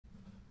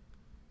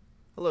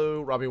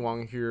Hello, Robbie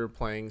Wong here,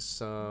 playing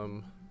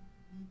some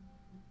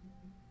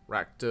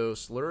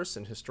Rakdos, Lurrus,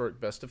 and Historic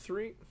Best of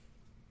 3.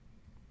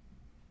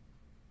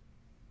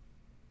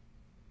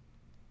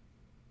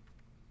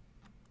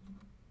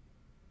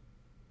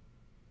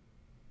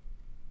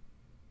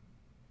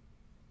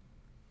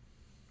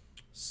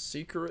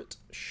 Secret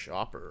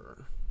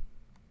Shopper.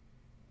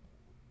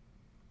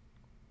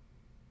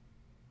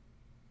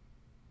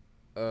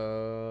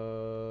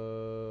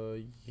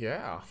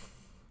 Yeah.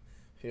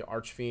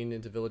 Archfiend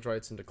into Village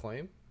Rites into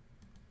Claim.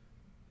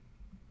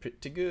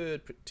 Pretty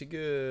good, pretty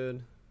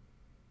good.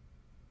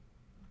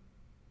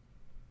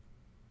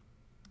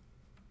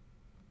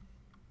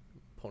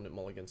 Opponent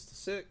mulligans to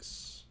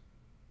 6.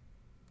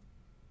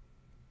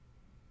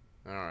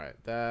 Alright,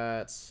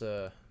 that's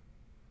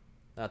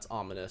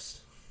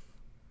ominous.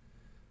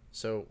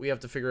 So we have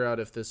to figure out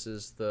if this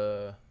is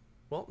the...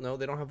 Well, no,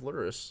 they don't have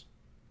Lurrus.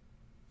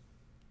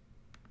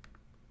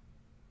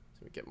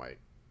 Let me get my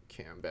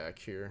cam back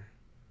here.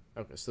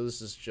 Okay, so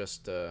this is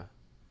just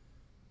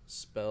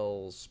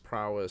spells,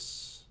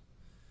 prowess,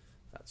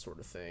 that sort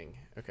of thing.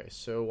 Okay,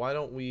 so why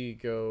don't we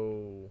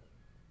go...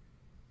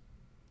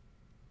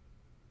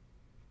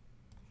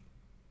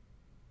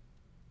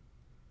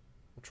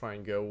 We'll try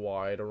and go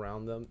wide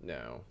around them.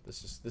 No,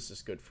 this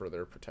is good for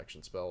their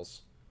protection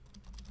spells.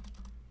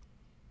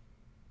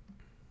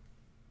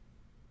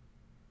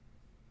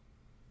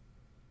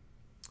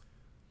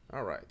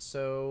 Alright,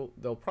 so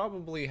they'll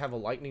probably have a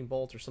lightning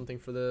bolt or something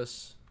for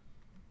this.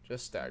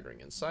 Just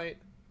staggering in sight.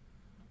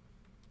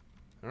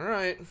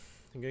 Alright,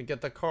 I'm gonna get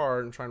the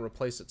card and try and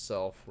replace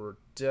itself. We're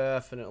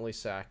definitely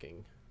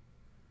sacking.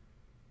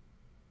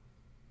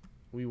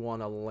 We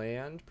want to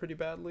land pretty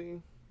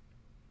badly.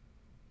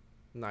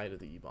 Knight of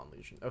the Ebon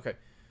Legion. Okay,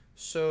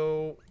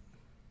 so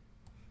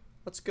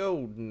let's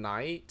go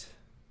Knight.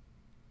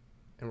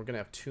 And we're gonna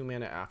have 2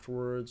 mana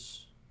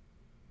afterwards.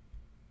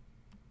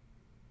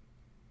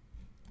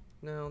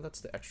 No, that's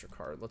the extra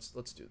card. Let's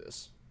do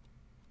this.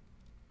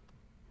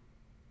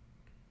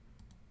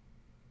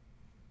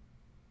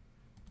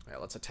 Yeah,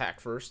 let's attack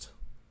first.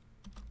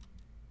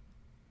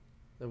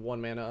 Then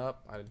 1 mana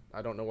up.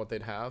 I don't know what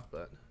they'd have,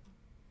 but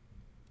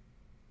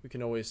we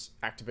can always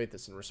activate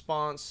this in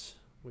response.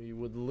 We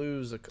would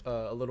lose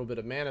a little bit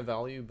of mana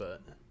value,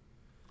 but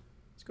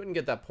let's go ahead and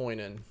get that point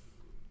in.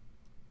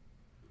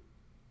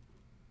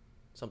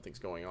 Something's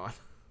going on.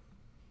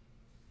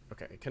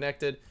 Okay,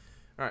 connected.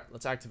 Alright,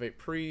 let's activate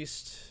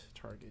Priest.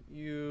 Target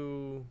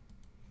you.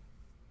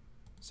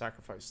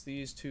 Sacrifice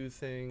these 2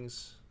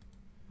 things.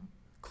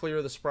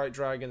 Clear the Sprite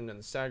Dragon and then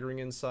the Staggering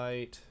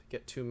Insight.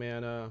 Get 2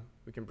 mana.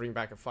 We can bring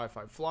back a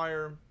 5/5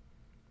 flyer.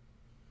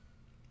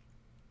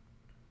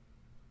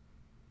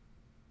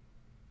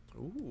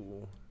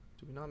 Ooh.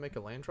 Do we not make a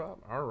land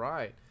drop?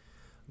 Alright.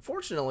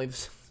 Unfortunately,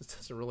 this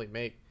doesn't really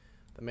make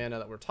the mana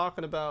that we're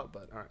talking about.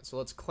 But alright, so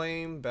let's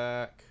claim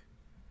back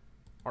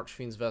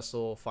Archfiend's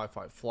Vessel,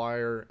 5/5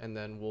 flyer. And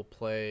then we'll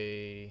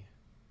play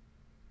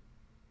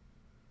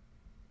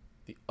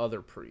the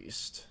other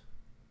Priest.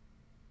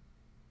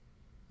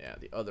 Yeah,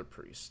 the other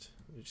Priest.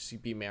 You see,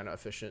 be mana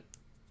efficient.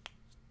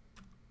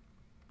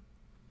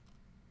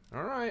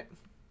 Alright.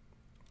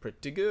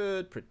 Pretty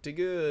good, pretty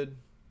good.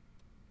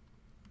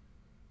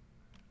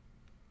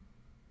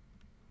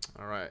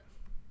 Alright.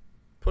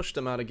 Pushed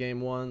them out of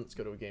game 1. Let's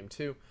go to a game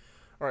 2.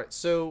 Alright,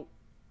 so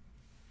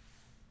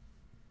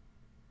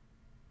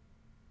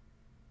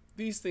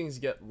these things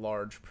get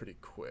large pretty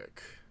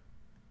quick.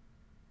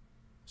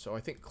 So I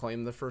think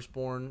Claim the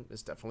Firstborn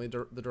is definitely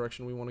the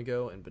direction we want to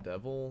go, and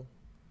Bedevil.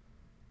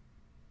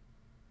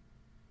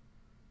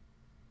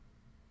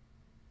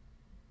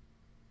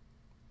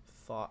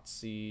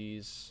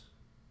 Thoughtseize.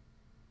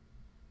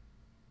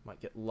 Might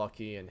get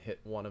lucky and hit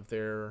one of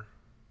the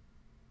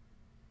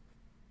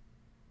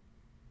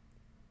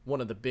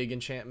big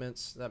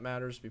enchantments that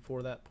matters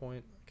before that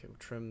point. Okay, we'll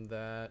trim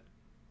that.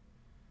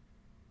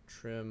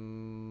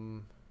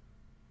 Trim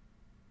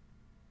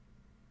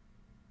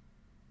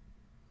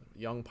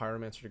Young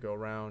Pyromancer to go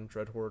around.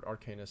 Dreadhorde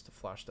Arcanist to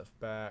flash stuff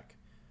back.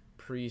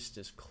 Priest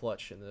is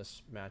clutch in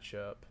this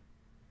matchup.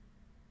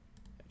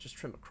 Yeah, just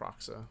trim a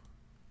Kroxa.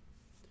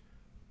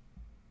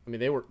 I mean,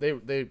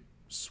 they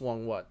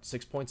swung what,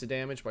 6 points of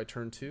damage by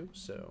turn 2.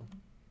 So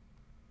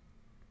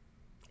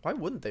why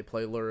wouldn't they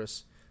play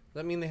Lurrus? Does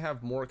that mean they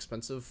have more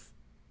expensive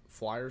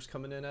flyers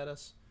coming in at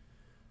us?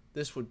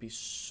 This would be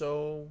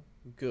so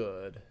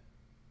good.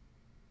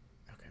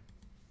 Okay,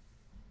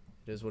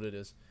 it is what it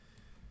is.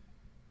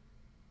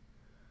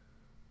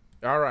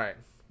 All right,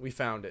 we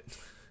found it.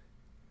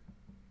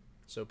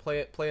 So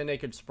play a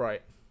naked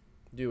sprite.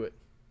 Do it.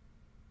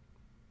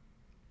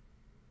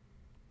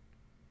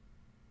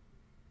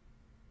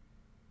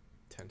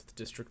 10th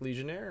District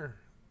Legionnaire.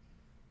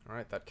 All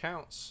right, that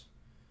counts.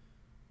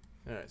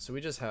 All right, so we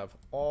just have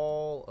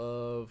all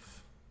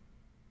of...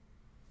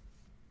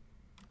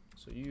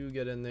 So you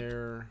get in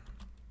there,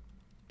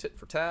 tit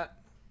for tat,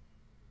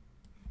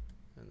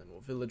 and then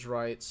we'll Village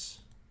Rites.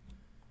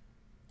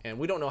 And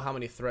we don't know how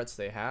many threats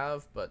they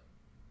have, but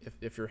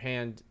if your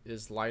hand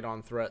is light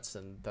on threats,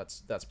 then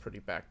that's pretty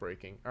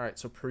backbreaking. All right,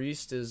 so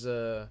Priest is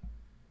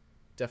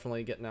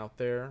definitely getting out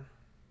there.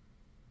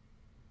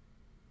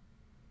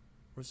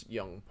 Where's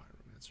Young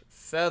Pyromancer?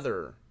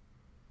 Feather.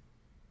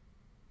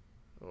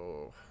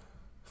 Oh.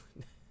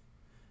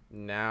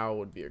 Now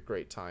would be a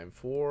great time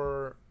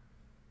for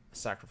a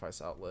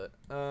sacrifice outlet.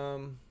 All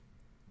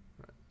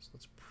right, so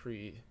let's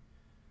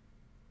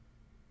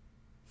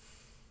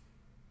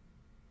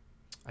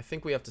I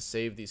think we have to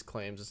save these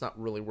claims. It's not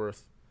really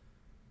worth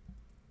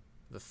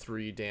the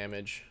 3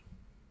 damage.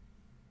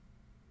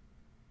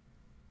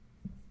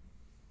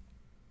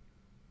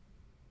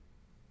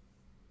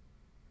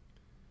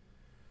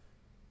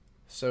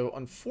 So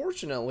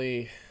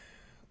unfortunately,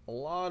 a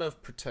lot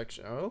of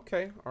protection.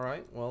 Okay, all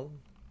right. Well,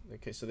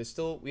 okay. So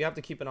we have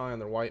to keep an eye on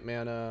their white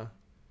mana.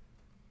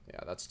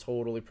 Yeah, that's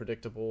totally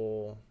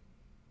predictable.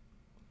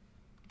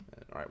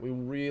 And, all right, we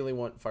really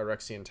want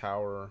Phyrexian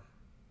Tower.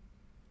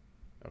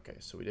 Okay,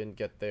 so we didn't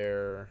get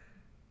there.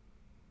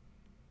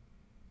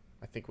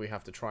 I think we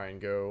have to try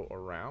and go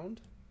around.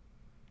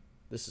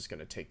 This is going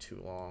to take too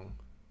long.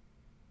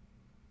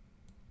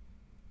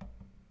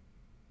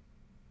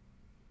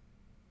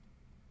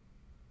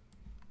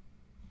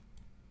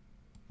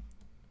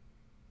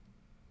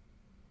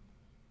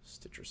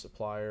 Stitcher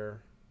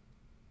Supplier.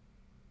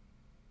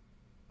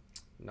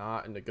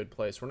 Not in a good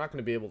place. We're not going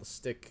to be able to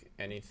stick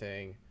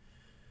anything.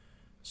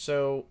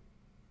 So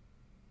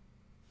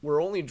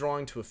we're only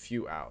drawing to a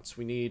few outs.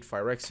 We need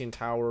Phyrexian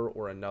Tower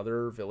or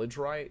another Village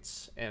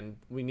Rites, and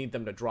we need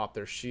them to drop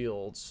their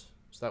shields,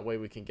 so that way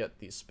we can get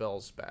these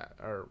spells back,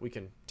 or we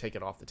can take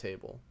it off the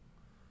table.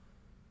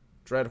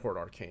 Dreadhorde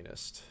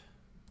Arcanist.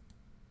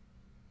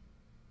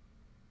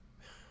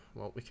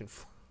 Well, we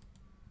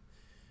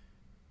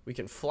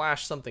can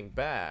flash something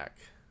back,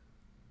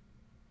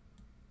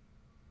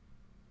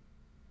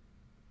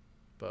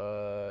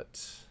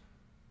 but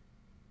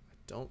I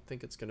don't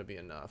think it's going to be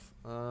enough.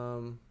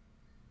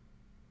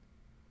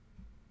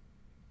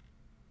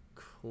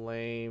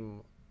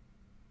 Claim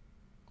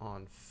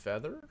on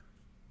Feather.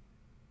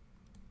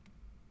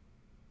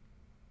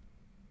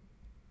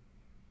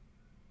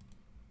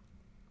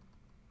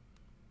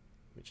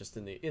 Just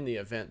in the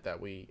event that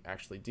we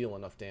actually deal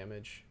enough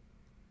damage.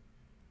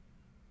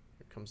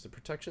 Here comes the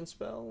protection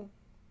spell.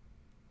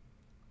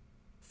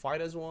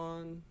 Fight as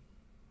one.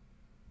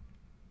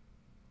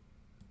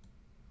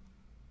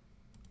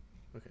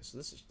 Okay, so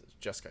this is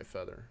Jeskai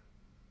Feather.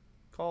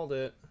 Called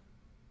it.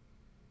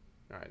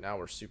 Alright, now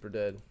we're super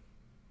dead.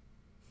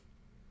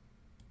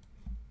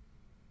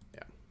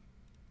 Yeah.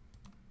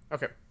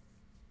 Okay.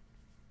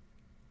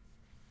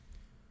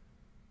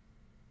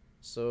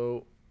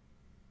 So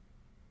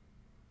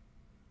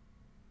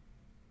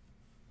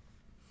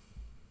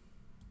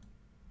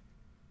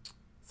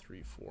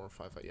 3, 4,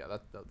 5, 5. Yeah,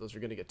 those are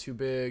going to get too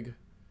big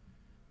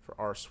for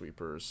our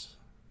sweepers.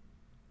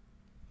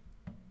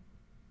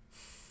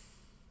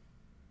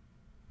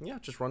 Yeah,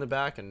 just run it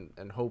back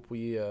and hope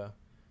we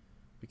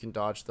can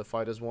dodge the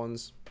fight as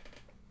ones.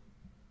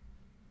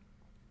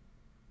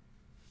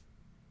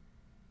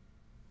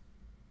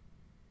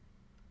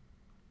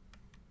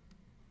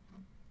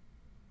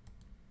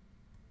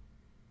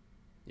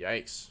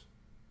 Yikes.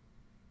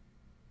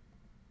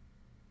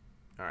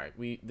 All right,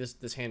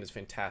 this hand is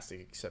fantastic,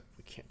 except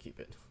we can't keep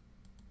it.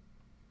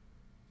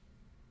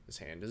 This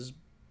hand is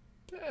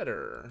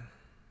better.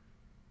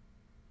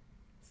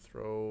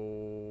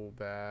 Throw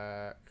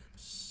back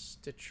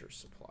Stitcher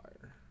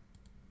Supplier.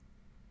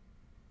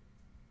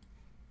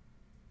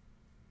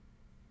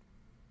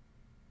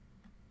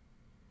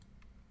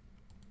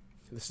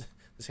 This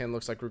hand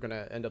looks like we're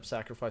gonna end up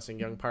sacrificing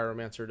Young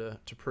Pyromancer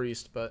to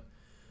Priest, but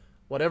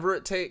whatever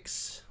it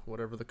takes,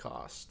 whatever the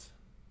cost.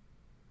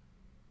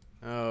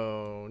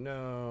 Oh,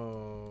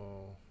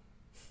 no.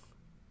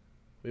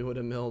 We would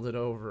have milled it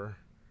over.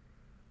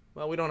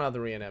 Well, we don't have the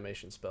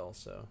reanimation spell,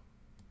 so.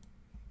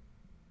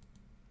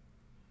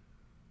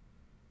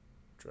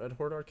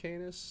 Dreadhorde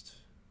Arcanist.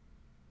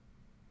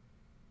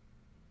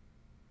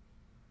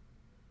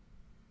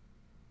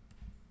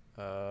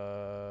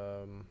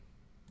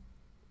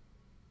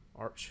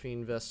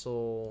 Archfiend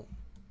Vessel.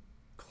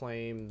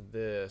 Claim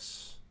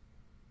this.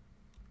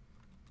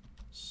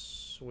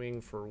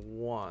 Swing for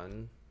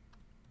 1.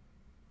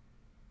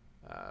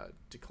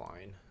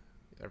 Decline.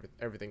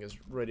 Everything is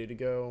ready to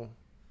go.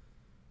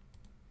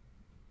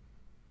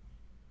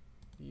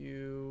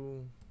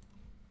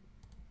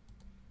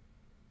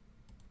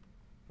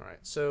 Alright,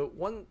 so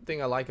one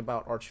thing I like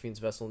about Archfiend's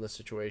Vessel in this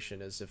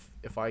situation is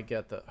if I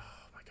get the...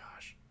 Oh my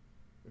gosh.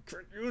 I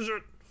can't use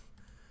it!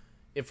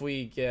 If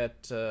we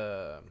get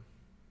a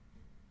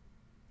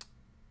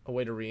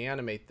way to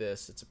reanimate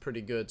this, it's a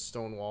pretty good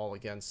stonewall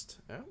against...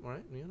 Yeah,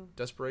 right, you know,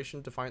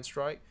 Desperation, Defiant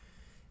Strike.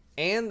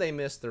 And they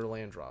missed their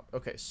land drop.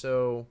 Okay,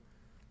 so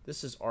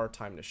this is our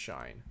time to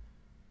shine.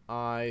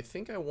 I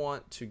think I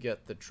want to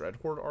get the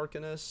Dreadhorde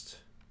Arcanist.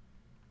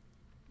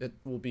 It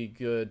will be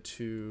good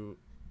to...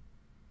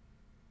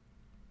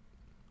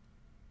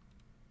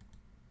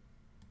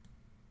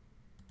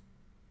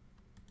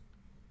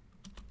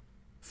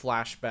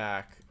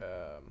 flashback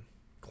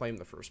Claim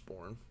the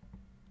Firstborn.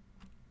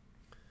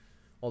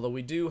 Although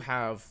we do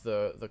have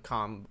the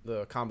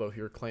combo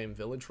here, Claim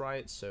Village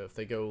Rites, so if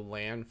they go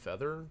land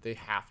feather, they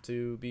have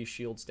to be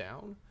shields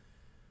down.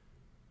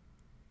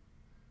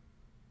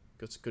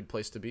 It's a good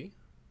place to be.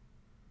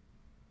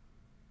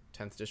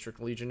 10th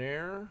District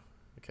Legionnaire.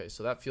 Okay,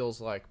 so that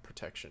feels like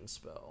protection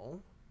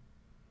spell.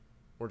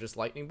 Or just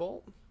lightning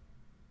bolt.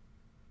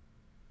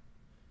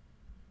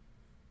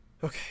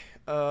 Okay,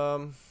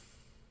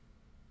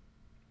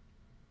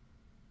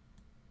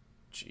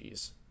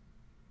 jeez.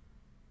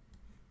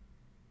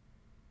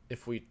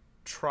 If we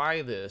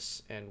try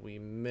this and we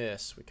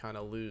miss, we kind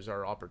of lose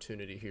our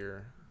opportunity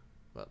here.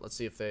 But let's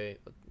see if they,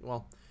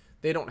 well,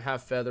 they don't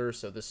have feather,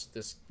 so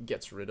this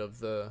gets rid of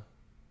the,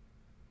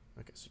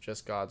 okay, so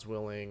just God's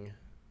willing.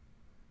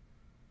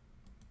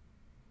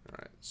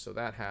 Alright, so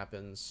that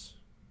happens.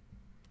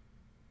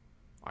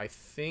 I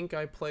think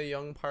I play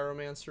Young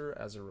Pyromancer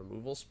as a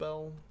removal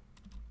spell.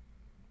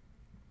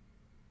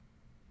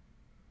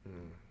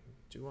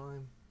 Do I?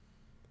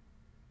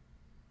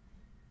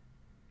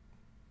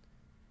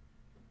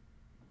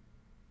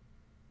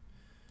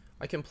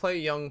 I can play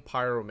Young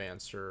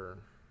Pyromancer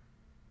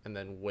and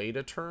then wait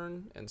a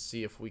turn and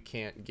see if we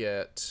can't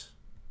get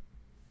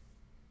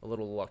a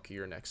little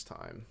luckier next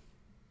time.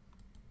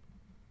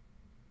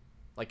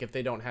 Like if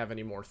they don't have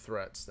any more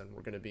threats, then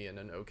we're going to be in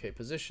an okay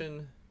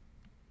position.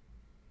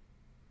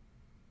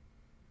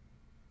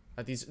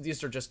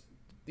 These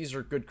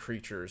are good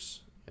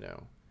creatures, you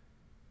know.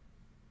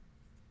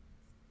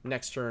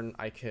 Next turn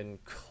I can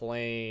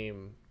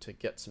claim to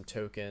get some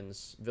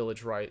tokens,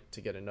 Village Rite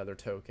to get another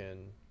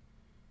token.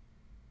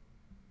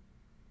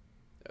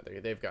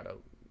 They've got a,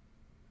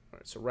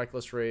 alright, so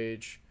Reckless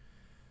Rage.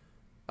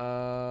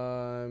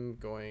 I'm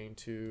going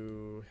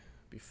to,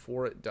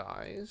 before it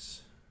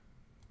dies,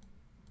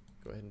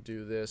 go ahead and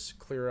do this,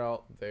 clear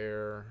out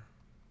their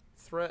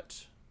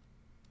threat.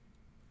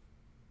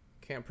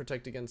 Can't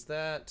protect against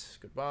that.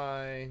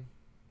 Goodbye.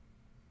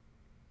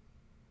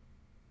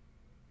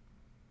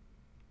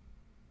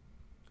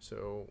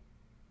 So,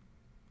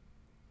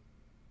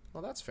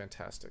 well, that's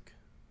fantastic.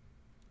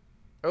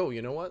 Oh,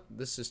 you know what?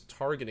 This is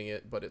targeting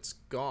it, but it's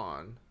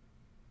gone.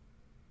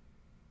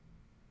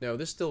 No,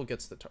 this still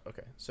gets the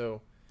okay,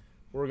 so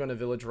we're going to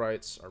Village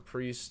Rites our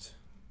priest.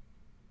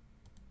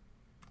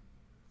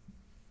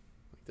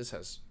 This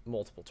has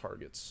multiple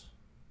targets.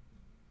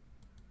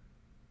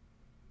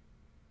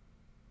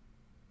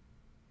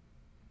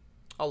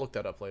 I'll look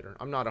that up later.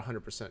 I'm not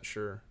 100%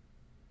 sure.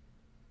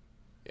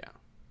 Yeah.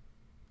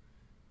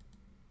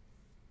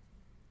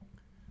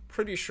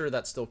 Pretty sure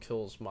that still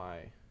kills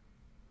my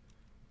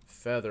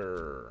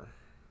feather.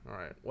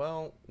 Alright,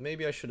 well,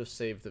 maybe I should have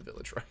saved the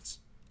Village Rites.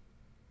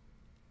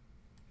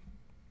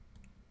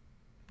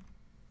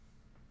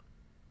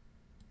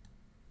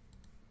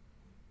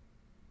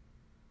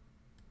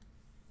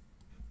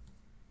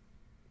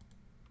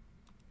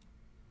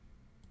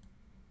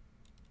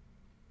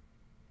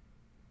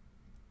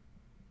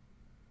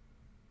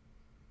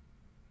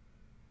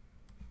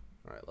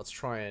 Alright, let's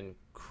try and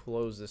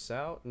close this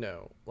out.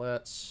 No,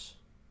 let's...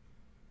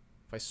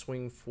 If I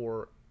swing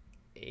for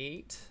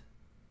 8...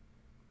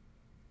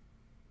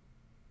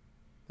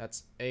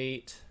 That's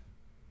 8.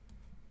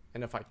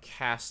 And if I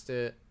cast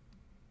it...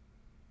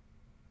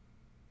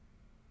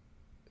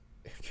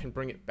 It can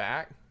bring it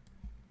back?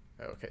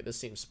 Okay, this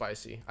seems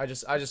spicy. I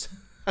just...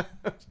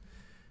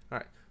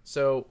 Alright,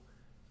 so...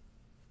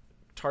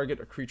 Target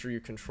a creature you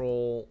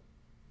control.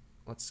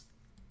 Let's...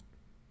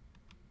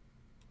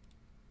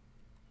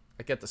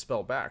 I get the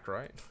spell back,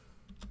 right?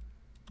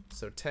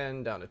 So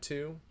 10 down to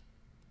 2.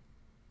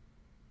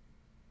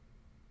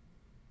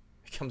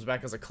 It comes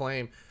back as a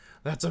claim.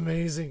 That's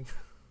amazing.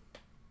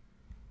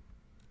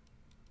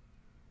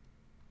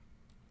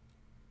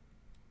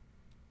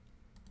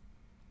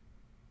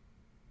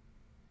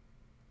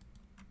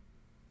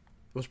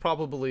 It was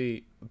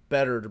probably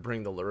better to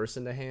bring the Lurrus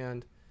into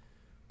hand,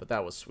 but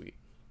that was sweet.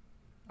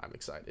 I'm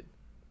excited.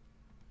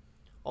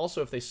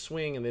 Also, if they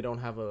swing and they don't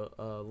have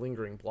a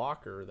lingering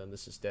blocker, then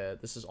this is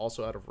dead. This is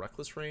also out of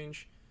Reckless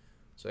range,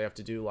 so they have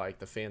to do like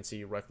the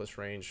fancy Reckless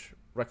Rage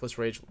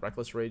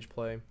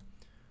play.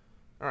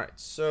 Alright,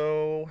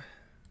 so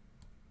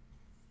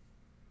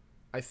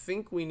I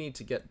think we need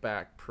to get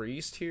back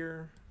Priest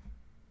here.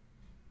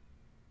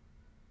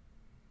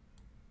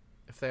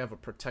 If they have a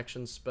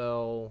protection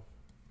spell,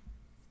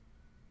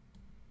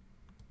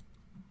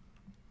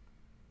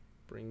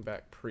 bring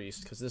back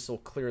Priest, because this will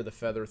clear the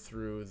feather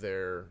through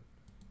their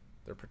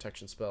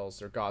protection spells,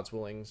 their God's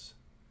Willings,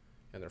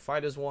 and their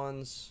Fight as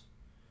Ones.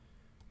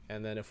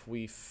 And then if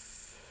we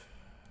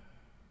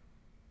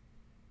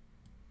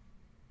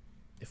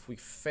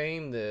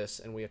fame this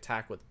and we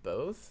attack with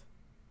both,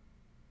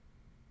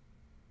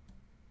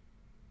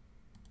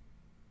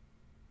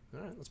 all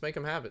right, let's make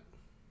them have it.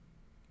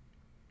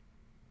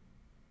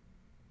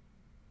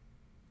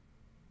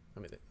 I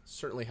mean, they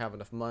certainly have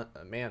enough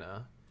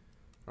mana.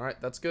 All right,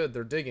 that's good.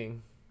 They're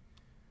digging,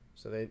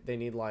 so they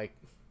need like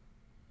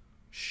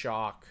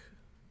shock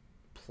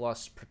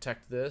plus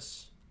protect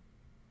this.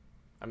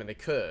 I mean, they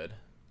could.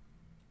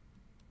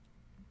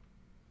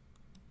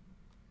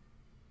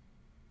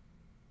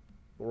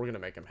 But we're going to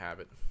make them have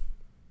it.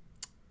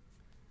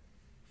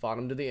 Fought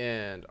him to the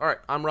end. Alright,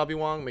 I'm Robbie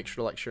Wong. Make sure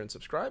to like, share, and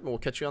subscribe, and we'll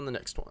catch you on the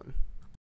next one.